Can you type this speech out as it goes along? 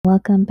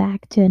welcome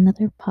back to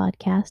another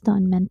podcast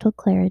on mental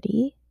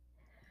clarity.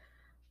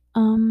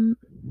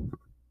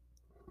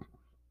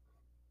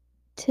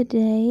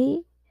 Today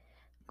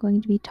I'm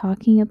going to be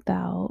talking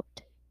about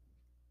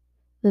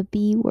the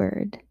B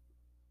word.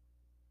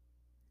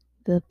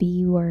 The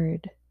B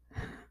word.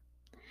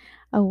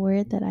 A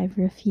word that I've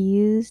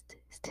refused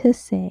to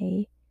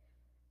say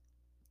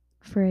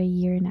for a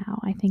year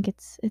now. I think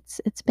it's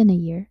been a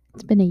year.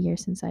 It's been a year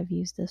since I've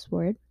used this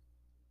word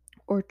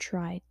or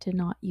tried to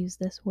not use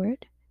this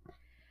word.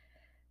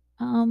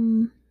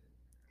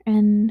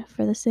 And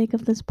for the sake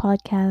of this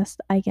podcast,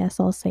 I guess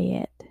I'll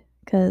say it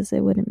because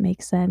it wouldn't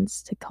make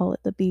sense to call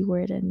it the B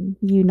word and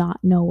you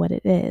not know what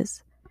it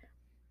is.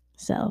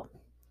 So,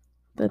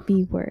 the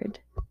B word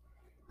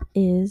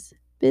is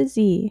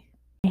busy.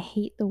 I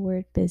hate the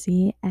word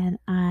busy, and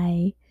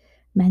I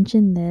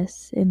mentioned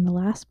this in the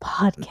last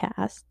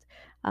podcast.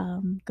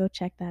 Go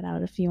check that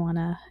out if you want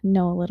to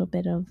know a little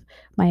bit of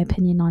my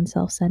opinion on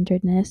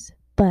self-centeredness.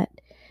 But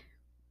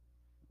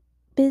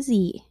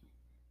busy.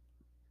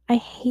 I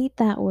hate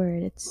that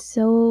word. It's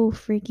so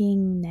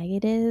freaking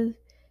negative,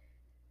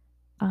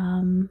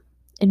 in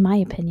my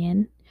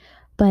opinion.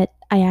 But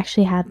I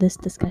actually had this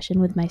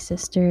discussion with my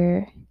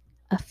sister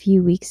a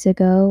few weeks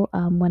ago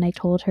when I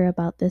told her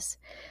about this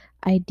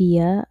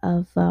idea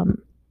of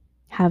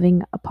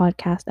having a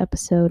podcast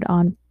episode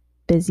on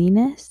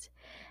busyness.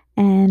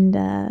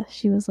 And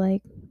she was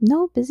like,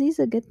 no, busy's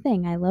a good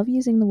thing. I love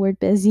using the word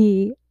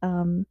busy.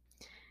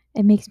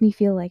 It makes me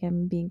feel like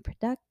I'm being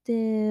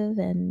productive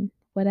and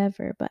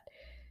whatever. But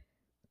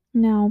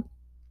now,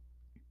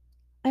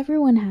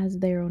 everyone has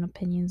their own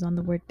opinions on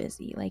the word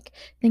busy. Like,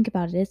 think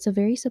about it. It's a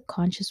very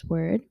subconscious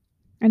word,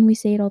 and we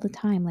say it all the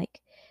time.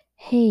 Like,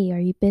 "Hey, are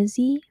you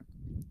busy?"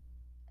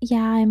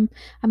 "Yeah, I'm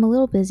a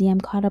little busy. I'm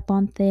caught up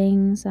on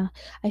things.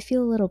 I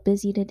feel a little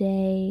busy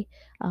today.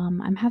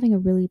 I'm having a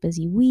really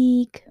busy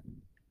week."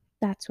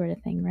 That sort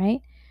of thing,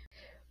 right?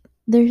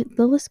 The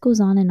list goes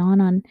on and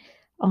on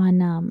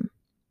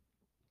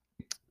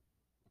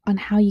on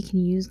how you can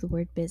use the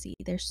word busy.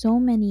 There's so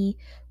many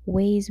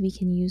ways we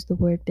can use the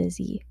word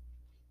busy.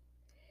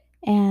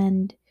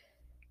 And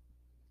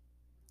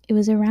it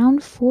was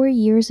around 4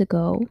 years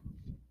ago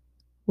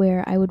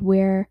where I would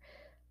wear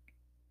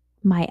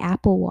my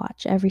Apple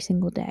Watch every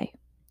single day,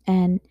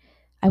 and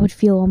I would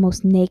feel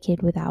almost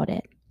naked without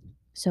it.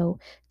 So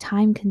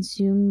time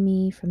consumed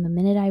me from the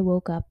minute I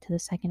woke up to the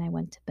second I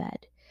went to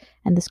bed.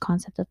 And this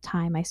concept of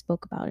time I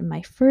spoke about in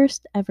my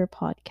first ever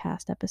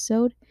podcast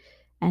episode,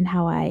 and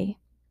how I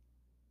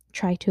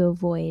try to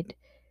avoid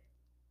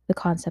the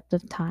concept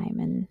of time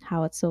and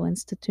how it's so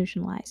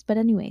institutionalized. But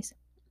anyways,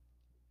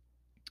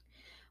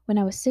 when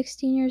I was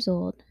 16 years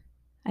old,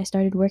 I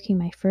started working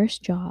my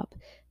first job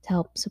to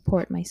help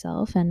support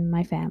myself and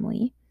my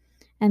family.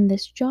 And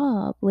this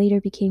job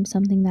later became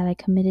something that I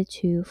committed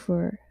to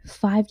for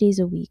 5 days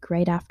a week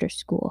right after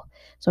school.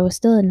 So I was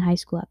still in high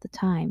school at the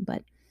time,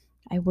 but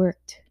I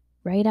worked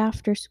right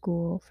after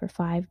school for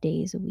 5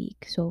 days a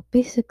week. So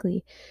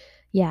basically,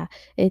 yeah,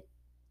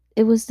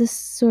 it was this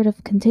sort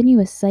of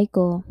continuous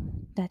cycle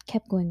that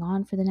kept going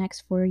on for the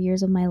next 4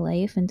 years of my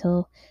life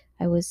until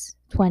I was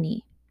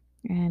 20.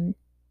 And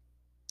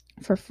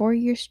for 4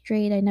 years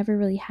straight, I never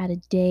really had a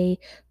day,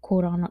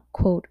 quote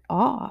unquote,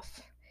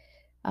 off.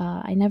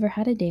 I never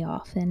had a day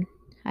off, and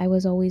I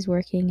was always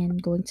working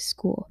and going to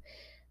school.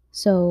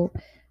 So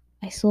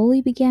I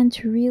slowly began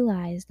to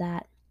realize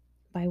that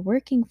by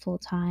working full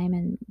time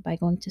and by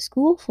going to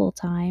school full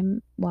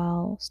time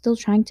while still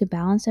trying to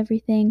balance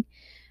everything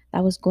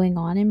that was going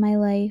on in my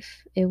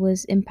life, it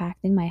was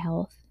impacting my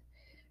health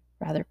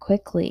rather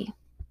quickly,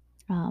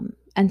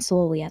 and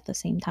slowly at the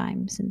same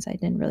time, since I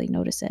didn't really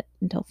notice it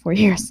until 4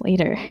 years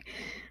later.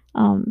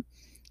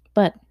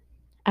 But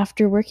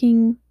after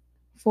working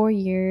 4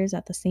 years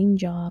at the same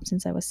job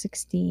since I was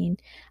 16,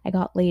 I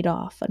got laid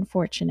off,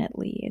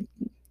 unfortunately.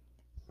 It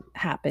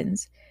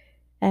happens.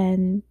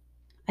 And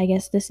I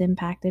guess this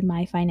impacted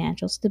my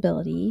financial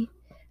stability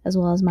as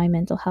well as my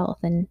mental health.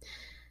 And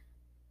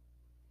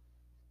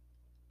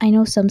I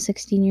know some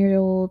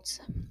 16-year-olds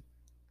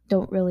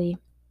don't really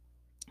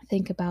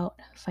think about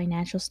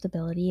financial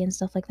stability and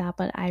stuff like that,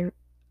 but I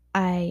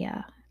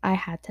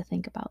had to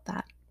think about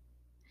that.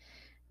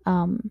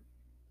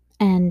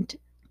 And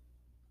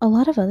a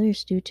lot of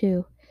others do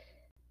too,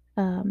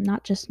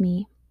 not just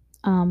me.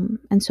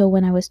 And so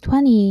when I was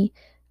 20,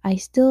 I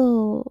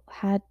still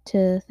had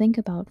to think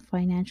about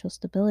financial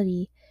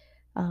stability.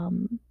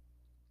 Um,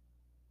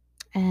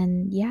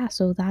 and yeah,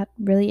 so that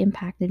really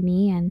impacted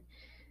me and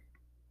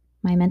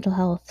my mental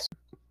health.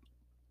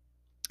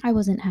 I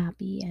wasn't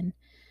happy, and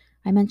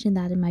I mentioned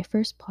that in my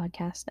first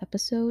podcast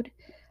episode.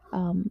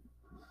 Um,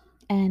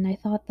 and I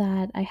thought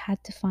that I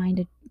had to find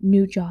a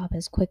new job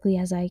as quickly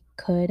as I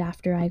could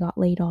after I got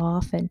laid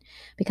off, and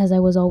because I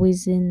was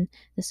always in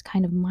this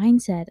kind of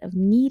mindset of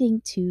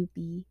needing to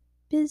be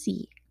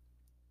busy.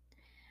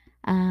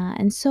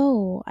 And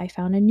so I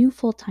found a new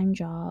full time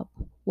job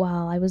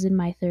while I was in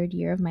my third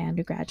year of my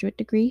undergraduate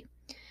degree.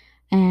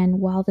 And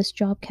while this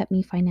job kept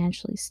me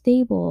financially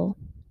stable,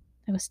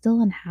 I was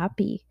still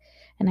unhappy.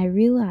 And I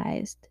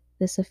realized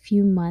this a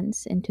few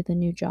months into the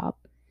new job.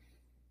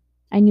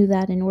 I knew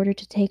that in order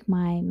to take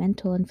my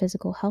mental and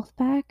physical health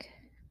back,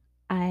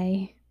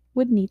 I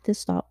would need to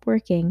stop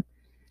working.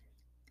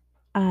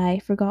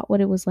 I forgot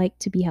what it was like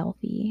to be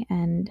healthy,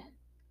 and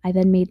I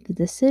then made the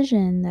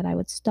decision that I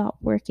would stop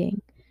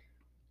working.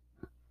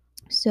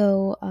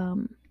 So,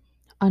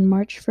 on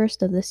March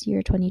 1st of this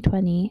year,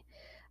 2020,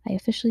 I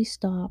officially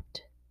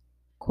stopped,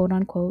 quote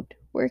unquote,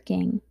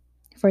 working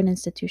for an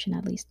institution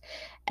at least.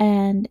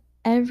 And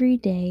every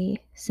day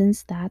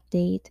since that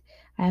date,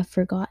 I have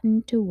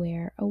forgotten to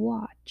wear a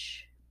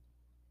watch.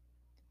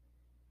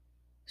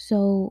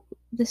 So,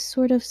 this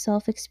sort of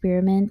self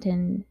experiment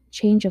and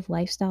change of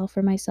lifestyle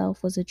for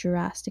myself was a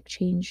drastic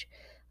change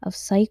of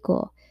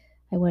cycle.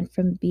 I went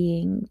from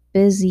being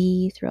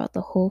busy throughout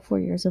the whole 4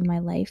 years of my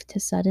life to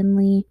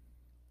suddenly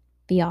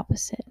the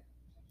opposite.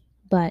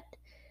 But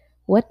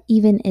what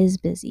even is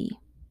busy?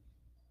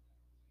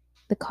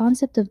 The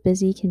concept of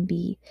busy can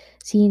be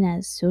seen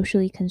as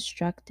socially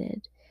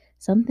constructed,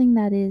 something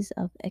that is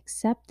of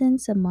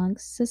acceptance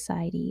amongst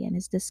society and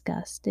is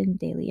discussed in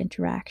daily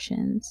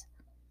interactions.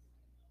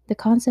 The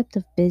concept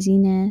of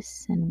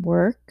busyness and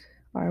work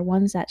are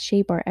ones that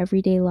shape our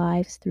everyday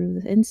lives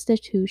through the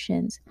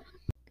institutions.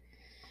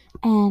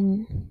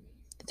 And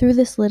through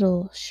this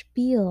little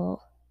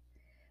spiel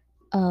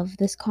of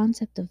this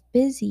concept of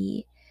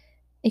busy,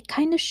 it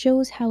kind of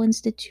shows how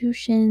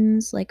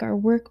institutions like our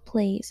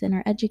workplace and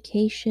our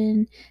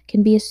education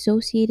can be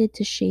associated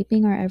to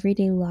shaping our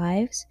everyday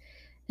lives,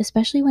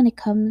 especially when it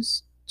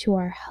comes to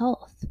our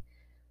health.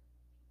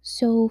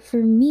 So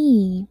for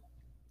me,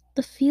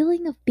 the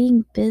feeling of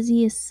being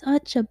busy is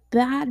such a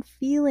bad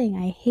feeling.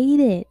 I hate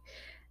it.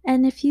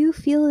 And if you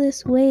feel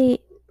this way,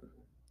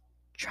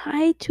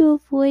 try to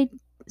avoid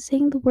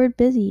saying the word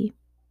busy.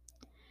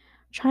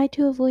 Try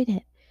to avoid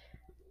it.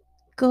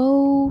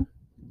 Go,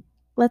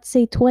 let's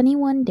say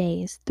 21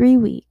 days, 3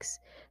 weeks.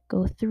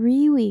 Go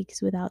 3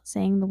 weeks without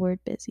saying the word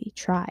busy.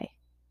 Try.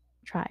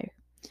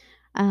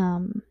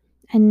 Um,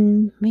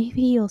 and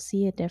maybe you'll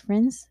see a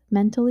difference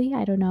mentally.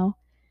 I don't know.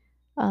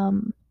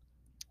 Um,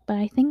 but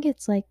I think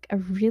it's like a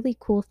really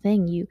cool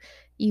thing.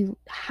 You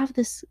have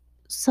this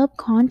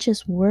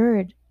subconscious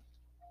word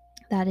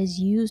that is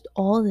used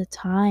all the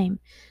time.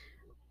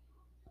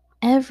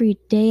 Every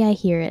day I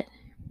hear it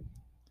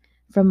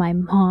from my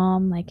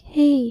mom, like,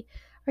 "Hey,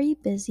 are you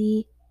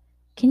busy?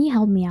 Can you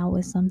help me out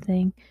with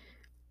something?"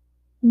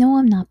 No,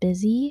 I'm not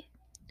busy.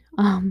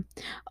 Um,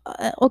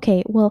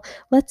 okay, well,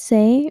 let's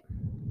say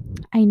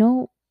I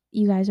know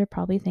you guys are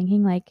probably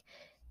thinking like,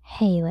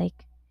 "Hey,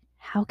 like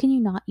how can you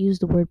not use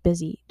the word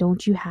busy?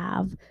 Don't you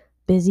have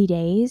busy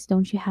days?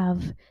 Don't you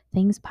have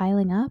things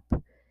piling up?"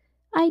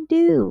 I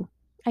do.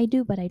 I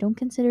do, but I don't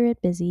consider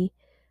it busy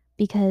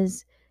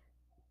because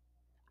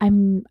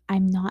I'm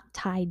not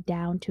tied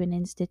down to an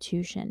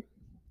institution.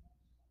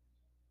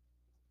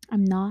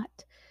 I'm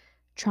not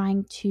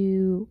trying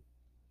to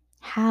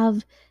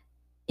have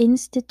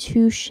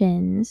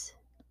institutions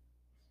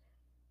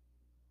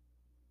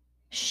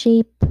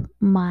shape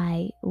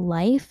my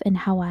life and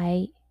how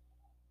I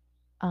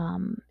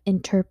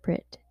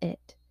interpret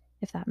it,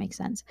 if that makes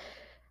sense.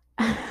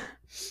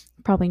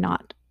 Probably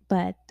not.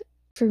 But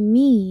for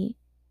me,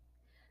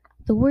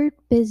 the word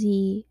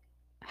busy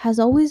has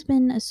always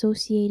been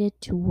associated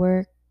to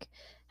work,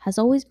 has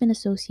always been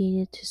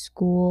associated to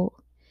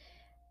school,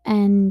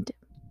 and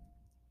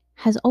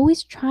has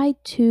always tried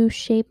to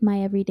shape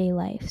my everyday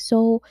life.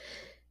 So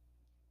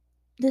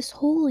this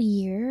whole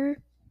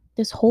year,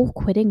 this whole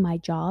quitting my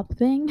job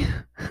thing,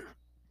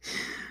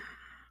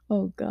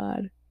 oh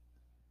God,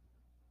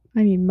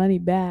 I need money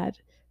bad.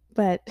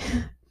 But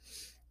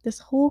this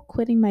whole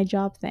quitting my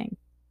job thing,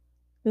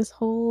 this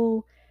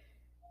whole,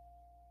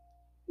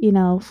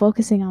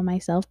 focusing on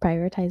myself,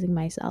 prioritizing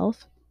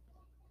myself,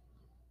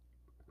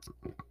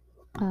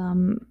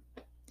 um,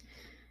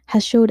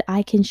 has showed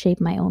I can shape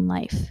my own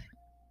life.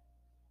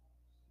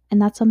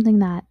 And that's something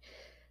that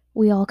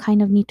we all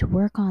kind of need to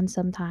work on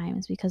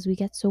sometimes because we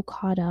get so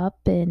caught up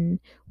in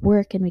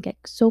work and we get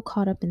so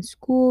caught up in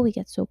school, we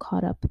get so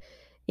caught up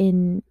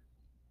in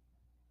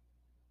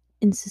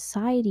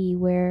society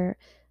where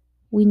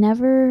we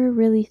never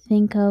really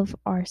think of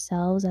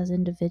ourselves as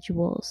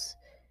individuals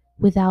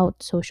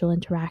without social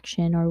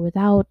interaction or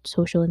without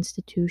social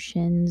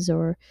institutions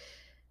or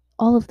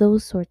all of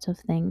those sorts of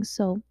things.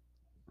 So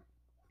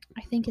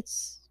I think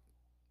it's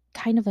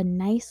kind of a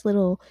nice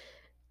little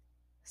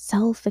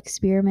self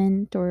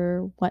experiment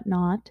or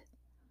whatnot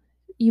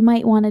you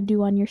might want to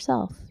do on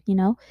yourself,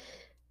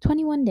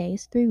 21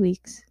 days, 3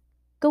 weeks.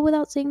 Go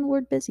without saying the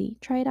word busy.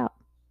 Try it out.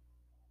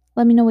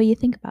 Let me know what you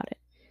think about it.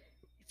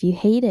 If you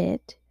hate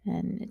it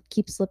and it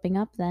keeps slipping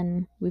up,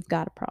 then we've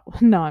got a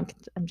problem. No,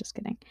 I'm just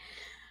kidding.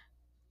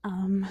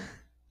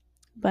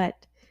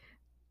 But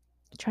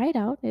try it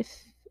out.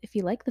 If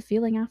you like the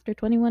feeling after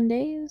 21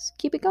 days,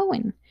 keep it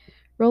going.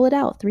 Roll it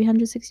out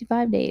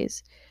 365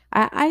 days.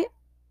 I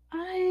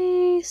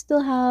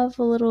still have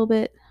a little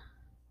bit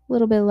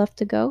left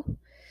to go.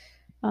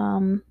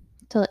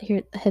 Till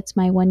it hits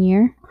my 1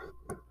 year.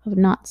 of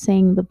not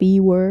saying the B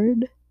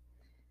word.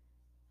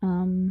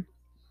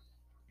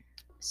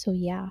 So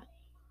yeah,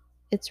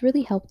 it's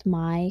really helped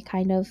my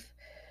kind of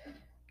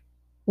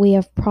way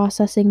of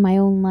processing my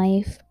own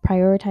life,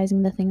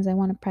 prioritizing the things I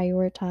want to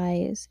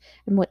prioritize,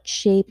 and what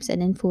shapes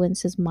and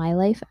influences my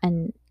life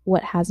and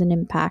what has an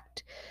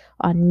impact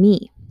on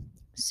me.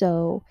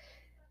 So,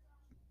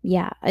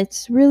 yeah,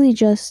 it's really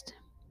just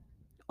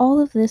all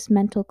of this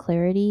mental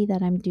clarity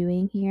that I'm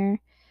doing here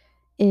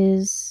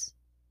is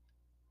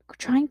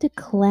trying to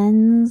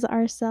cleanse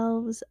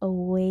ourselves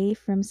away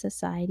from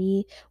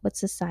society, what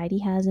society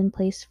has in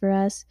place for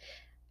us,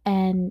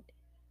 and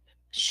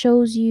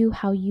shows you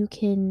how you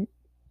can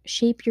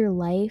shape your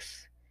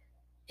life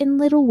in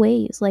little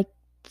ways, like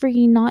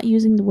freaking not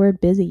using the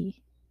word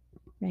busy,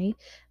 right?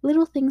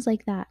 Little things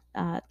like that,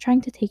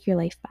 trying to take your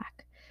life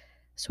back,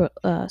 so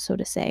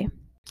to say.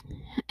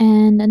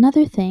 And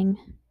another thing,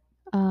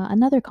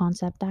 another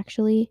concept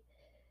actually,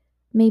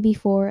 maybe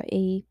for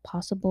a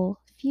possible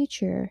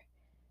future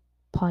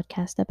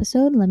podcast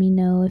episode. Let me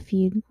know if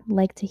you'd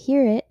like to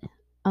hear it.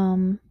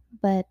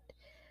 But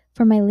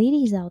for my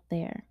ladies out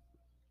there,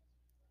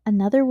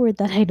 another word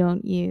that I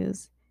don't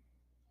use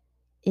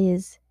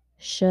is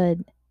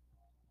should.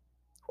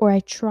 Or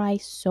I try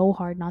so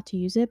hard not to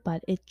use it,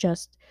 but it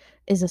just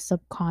is a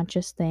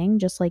subconscious thing,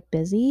 just like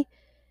busy.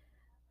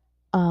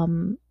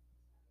 Um,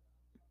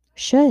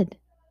 should.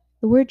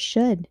 The word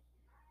should.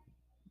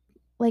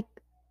 Like,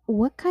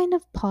 what kind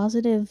of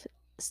positive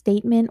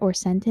statement or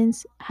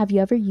sentence have you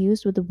ever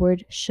used with the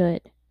word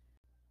should?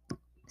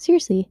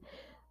 Seriously,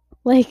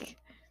 like,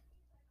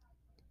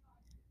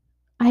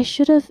 I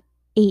should have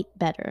ate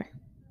better.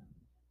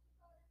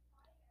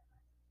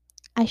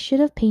 I should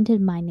have painted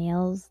my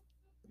nails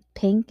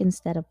pink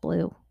instead of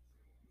blue.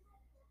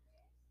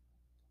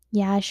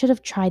 Yeah, I should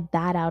have tried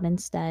that out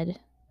instead.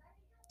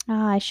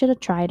 I should have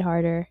tried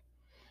harder.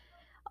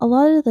 A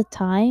lot of the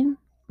time,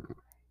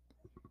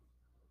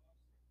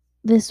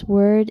 this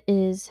word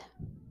is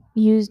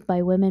used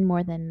by women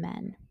more than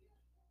men.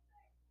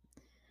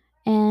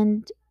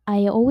 And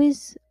I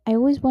always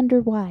wonder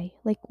why.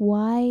 Like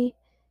why?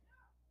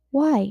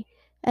 Why?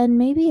 And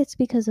maybe it's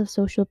because of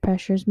social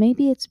pressures,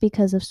 maybe it's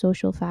because of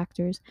social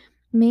factors.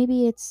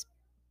 Maybe it's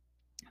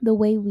the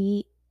way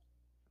we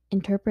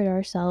interpret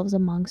ourselves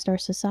amongst our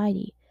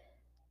society.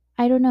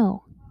 I don't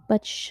know.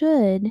 But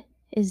should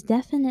is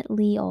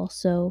definitely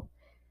also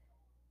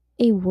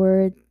a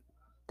word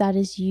that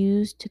is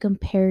used to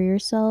compare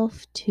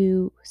yourself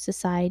to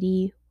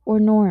society or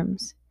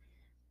norms.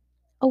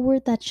 A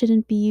word that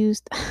shouldn't be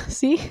used.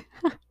 See?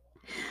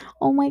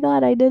 Oh my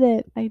god, I did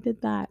it. I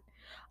did that.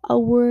 A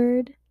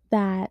word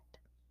that,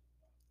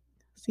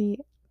 see,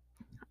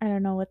 I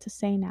don't know what to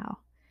say now.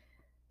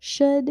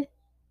 Should,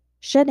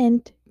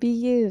 shouldn't be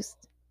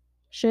used.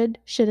 Should,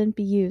 shouldn't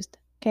be used.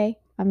 Okay?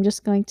 I'm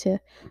just going to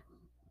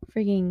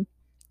freaking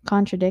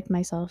contradict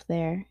myself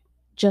there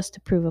just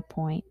to prove a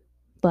point.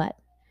 But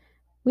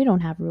we don't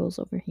have rules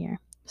over here.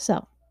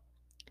 So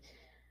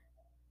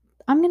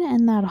I'm going to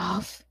end that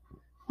off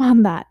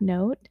on that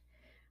note.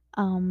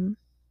 Um,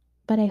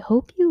 but I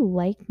hope you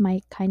liked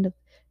my kind of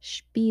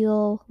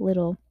spiel,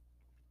 little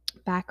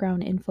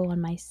background info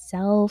on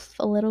myself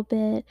a little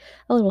bit,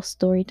 a little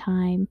story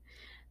time.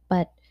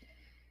 But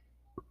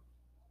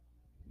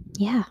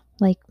yeah,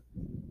 like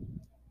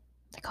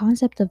the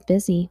concept of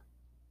busy,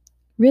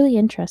 really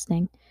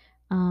interesting.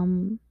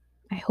 Um,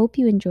 I hope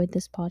you enjoyed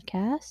this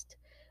podcast.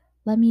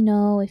 Let me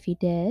know if you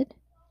did.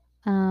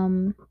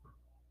 Um,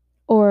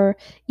 or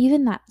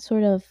even that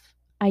sort of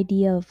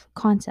idea of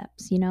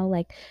concepts,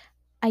 like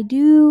I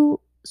do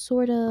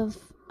sort of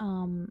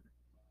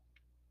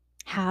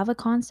have a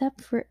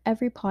concept for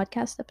every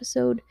podcast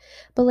episode,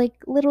 but like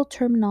little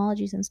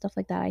terminologies and stuff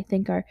like that I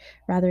think are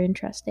rather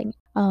interesting.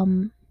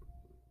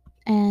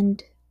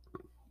 And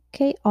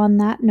okay, on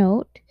that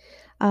note,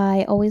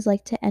 I always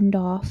like to end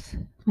off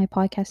my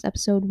podcast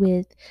episode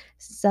with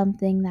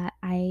something that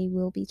I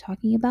will be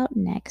talking about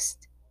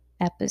next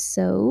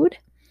episode.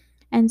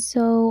 And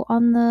so,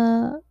 on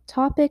the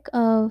topic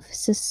of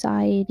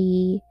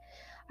society,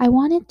 I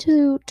wanted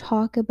to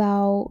talk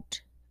about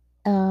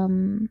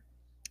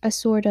a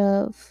sort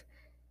of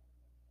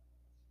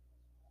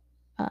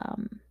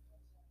um,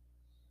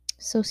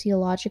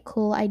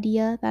 sociological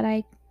idea that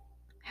I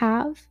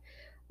have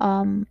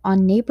on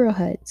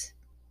neighborhoods,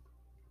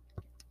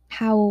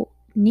 how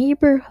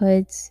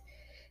neighborhoods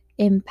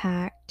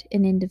impact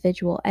an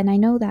individual. And I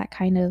know that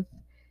kind of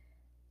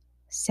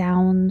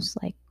sounds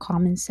like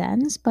common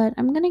sense, but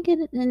I'm gonna get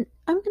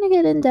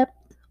in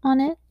depth on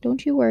it.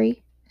 Don't you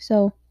worry.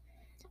 So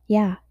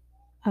yeah,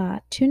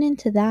 tune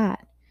into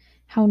that.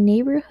 How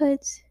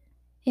neighborhoods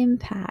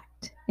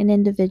impact an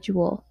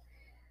individual.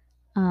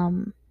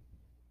 Um,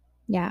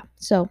 yeah.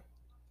 So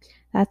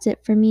that's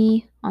it for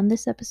me on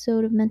this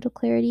episode of Mental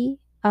Clarity.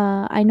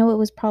 I know it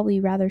was probably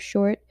rather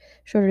shorter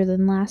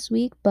than last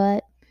week,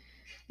 but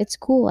it's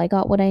cool. I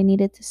got what I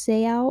needed to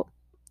say out.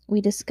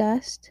 We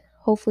discussed.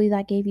 Hopefully,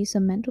 that gave you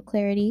some mental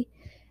clarity.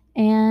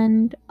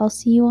 And I'll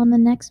see you on the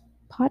next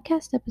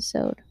podcast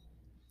episode.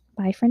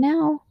 Bye for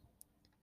now.